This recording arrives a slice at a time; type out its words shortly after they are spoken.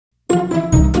Welcome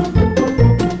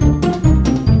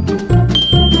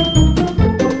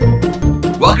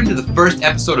to the first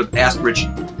episode of Ask Richie.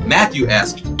 Matthew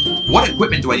asked, what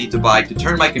equipment do I need to buy to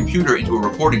turn my computer into a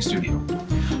recording studio?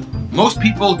 Most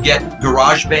people get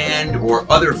GarageBand or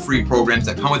other free programs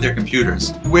that come with their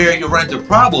computers. Where you'll run into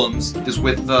problems is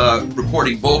with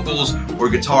recording vocals or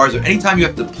guitars, or anytime you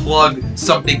have to plug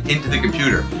something into the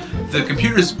computer. The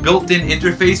computer's built-in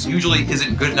interface usually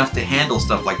isn't good enough to handle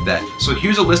stuff like that. So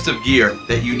here's a list of gear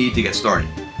that you need to get started.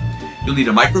 You'll need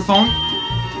a microphone,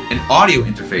 an audio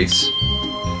interface,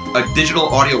 a digital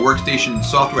audio workstation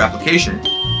software application,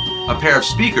 a pair of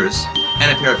speakers, and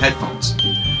a pair of headphones.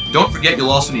 Don't forget you'll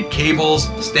also need cables,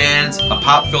 stands, a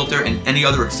pop filter, and any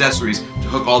other accessories to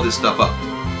hook all this stuff up.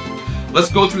 Let's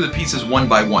go through the pieces one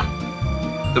by one.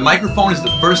 The microphone is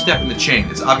the first step in the chain.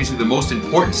 It's obviously the most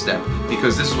important step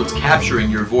because this is what's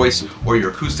capturing your voice or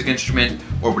your acoustic instrument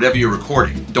or whatever you're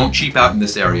recording. Don't cheap out in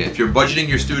this area. If you're budgeting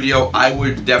your studio, I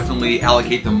would definitely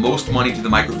allocate the most money to the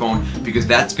microphone because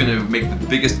that's going to make the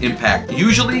biggest impact.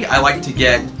 Usually I like to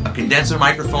get a condenser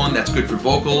microphone that's good for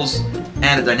vocals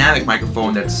and a dynamic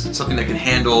microphone that's something that can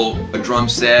handle a drum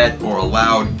set or a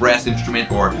loud brass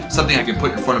instrument or something I can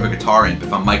put in front of a guitar amp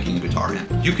if I'm miking a guitar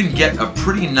amp. You can get a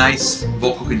pretty nice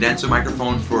vocal condenser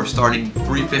microphone for starting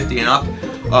 $350 and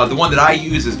up. The one that I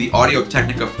use is the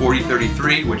Audio-Technica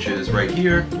 4033, which is right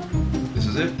here. This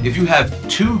is it. If you have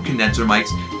two condenser mics,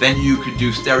 then you could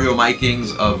do stereo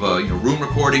micings of room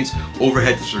recordings,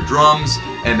 overheads for drums,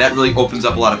 and that really opens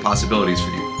up a lot of possibilities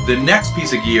for you. The next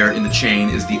piece of gear in the chain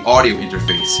is the audio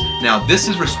interface. Now this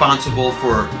is responsible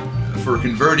for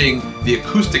converting the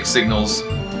acoustic signals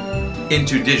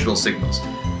into digital signals.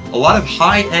 A lot of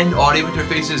high-end audio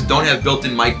interfaces don't have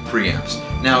built-in mic preamps.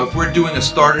 Now if we're doing a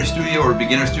starter studio or a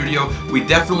beginner studio, we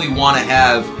definitely want to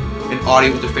have an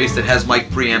audio interface that has mic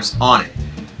preamps on it.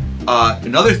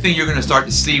 Another thing you're going to start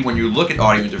to see when you look at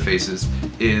audio interfaces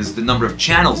is the number of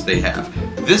channels they have.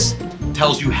 This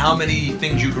tells you how many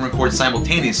things you can record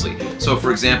simultaneously. So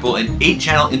for example, an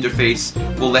 8-channel interface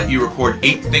will let you record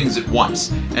 8 things at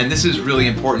once. And this is really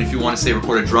important if you want to say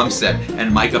record a drum set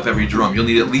and mic up every drum. You'll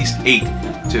need at least 8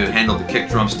 to handle the kick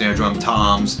drum, snare drum,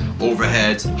 toms,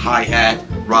 overheads, hi-hat,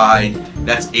 ride.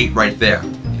 That's 8 right there.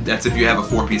 That's if you have a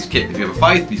 4-piece kit. If you have a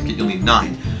 5-piece kit, you'll need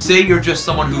 9. Say you're just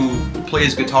someone who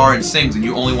plays guitar and sings and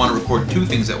you only want to record 2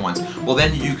 things at once. Well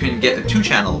then you can get a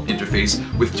 2-channel interface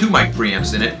with 2 mic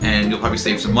preamps in it and you'll probably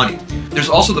save some money. There's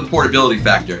also the portability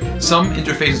factor. Some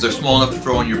interfaces are small enough to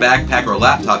throw in your backpack or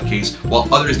laptop case,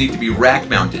 while others need to be rack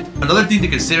mounted. Another thing to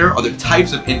consider are the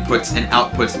types of inputs and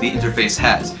outputs the interface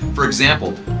has. For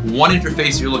example, one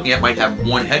interface you're looking at might have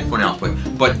 1 headphone output,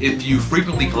 but if you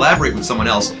frequently collaborate with someone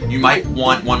else, you might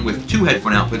want one with 2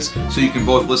 headphone outputs so you can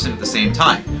both listen at the same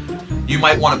time. You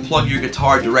might want to plug your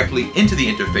guitar directly into the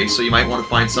interface, so you might want to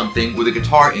find something with a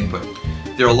guitar input.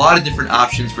 There are a lot of different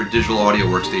options for digital audio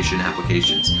workstation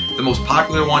applications. The most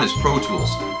popular one is Pro Tools,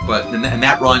 and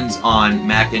that runs on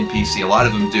Mac and PC. A lot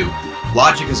of them do.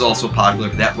 Logic is also popular,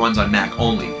 but that runs on Mac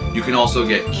only. You can also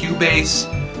get Cubase,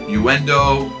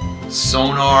 Uendo,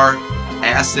 Sonar,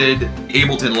 Acid,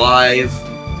 Ableton Live.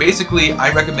 Basically,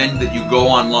 I recommend that you go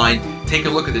online, take a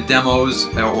look at the demos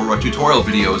or tutorial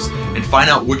videos, and find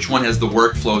out which one has the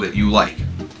workflow that you like.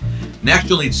 Next,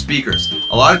 you'll need speakers.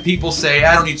 A lot of people say,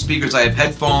 I don't need speakers, I have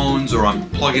headphones, or I'm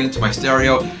plugging into my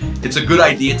stereo. It's a good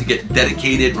idea to get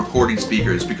dedicated recording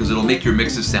speakers because it'll make your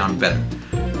mixes sound better.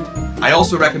 I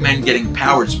also recommend getting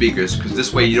powered speakers because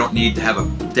this way you don't need to have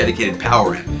a dedicated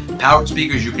power amp. Powered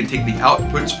speakers, you can take the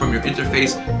outputs from your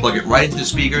interface, plug it right into the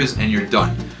speakers, and you're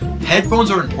done. Headphones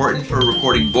are important for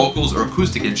recording vocals or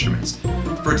acoustic instruments.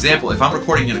 For example, if I'm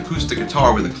recording an acoustic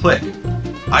guitar with a click,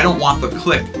 I don't want the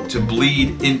click to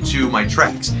bleed into my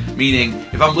tracks. Meaning,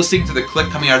 if I'm listening to the click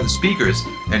coming out of the speakers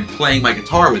and playing my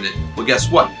guitar with it, well guess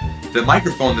what? The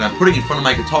microphone that I'm putting in front of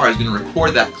my guitar is going to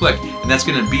record that click, and that's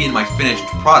going to be in my finished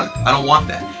product. I don't want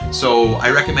that. So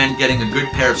I recommend getting a good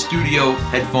pair of studio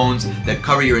headphones that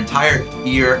cover your entire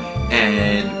ear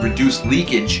and reduce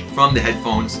leakage from the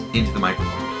headphones into the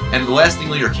microphone. And the last thing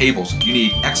are your cables. You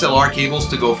need XLR cables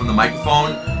to go from the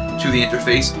microphone to the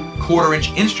interface,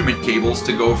 1/4-inch instrument cables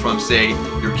to go from, say,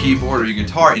 your keyboard or your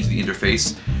guitar into the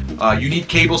interface. You need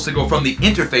cables to go from the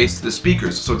interface to the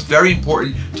speakers. So it's very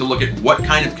important to look at what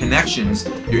kind of connections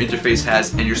your interface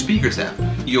has and your speakers have.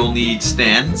 You'll need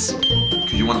stands,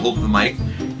 because you want to hold the mic.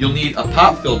 You'll need a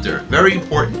pop filter, very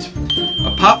important.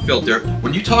 A pop filter,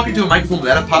 when you talk into a microphone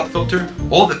without a pop filter,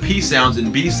 all the P sounds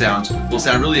and B sounds will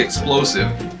sound really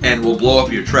explosive and will blow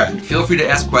up your track. Feel free to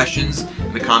ask questions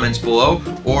in the comments below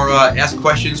or ask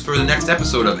questions for the next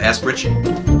episode of Ask Richie.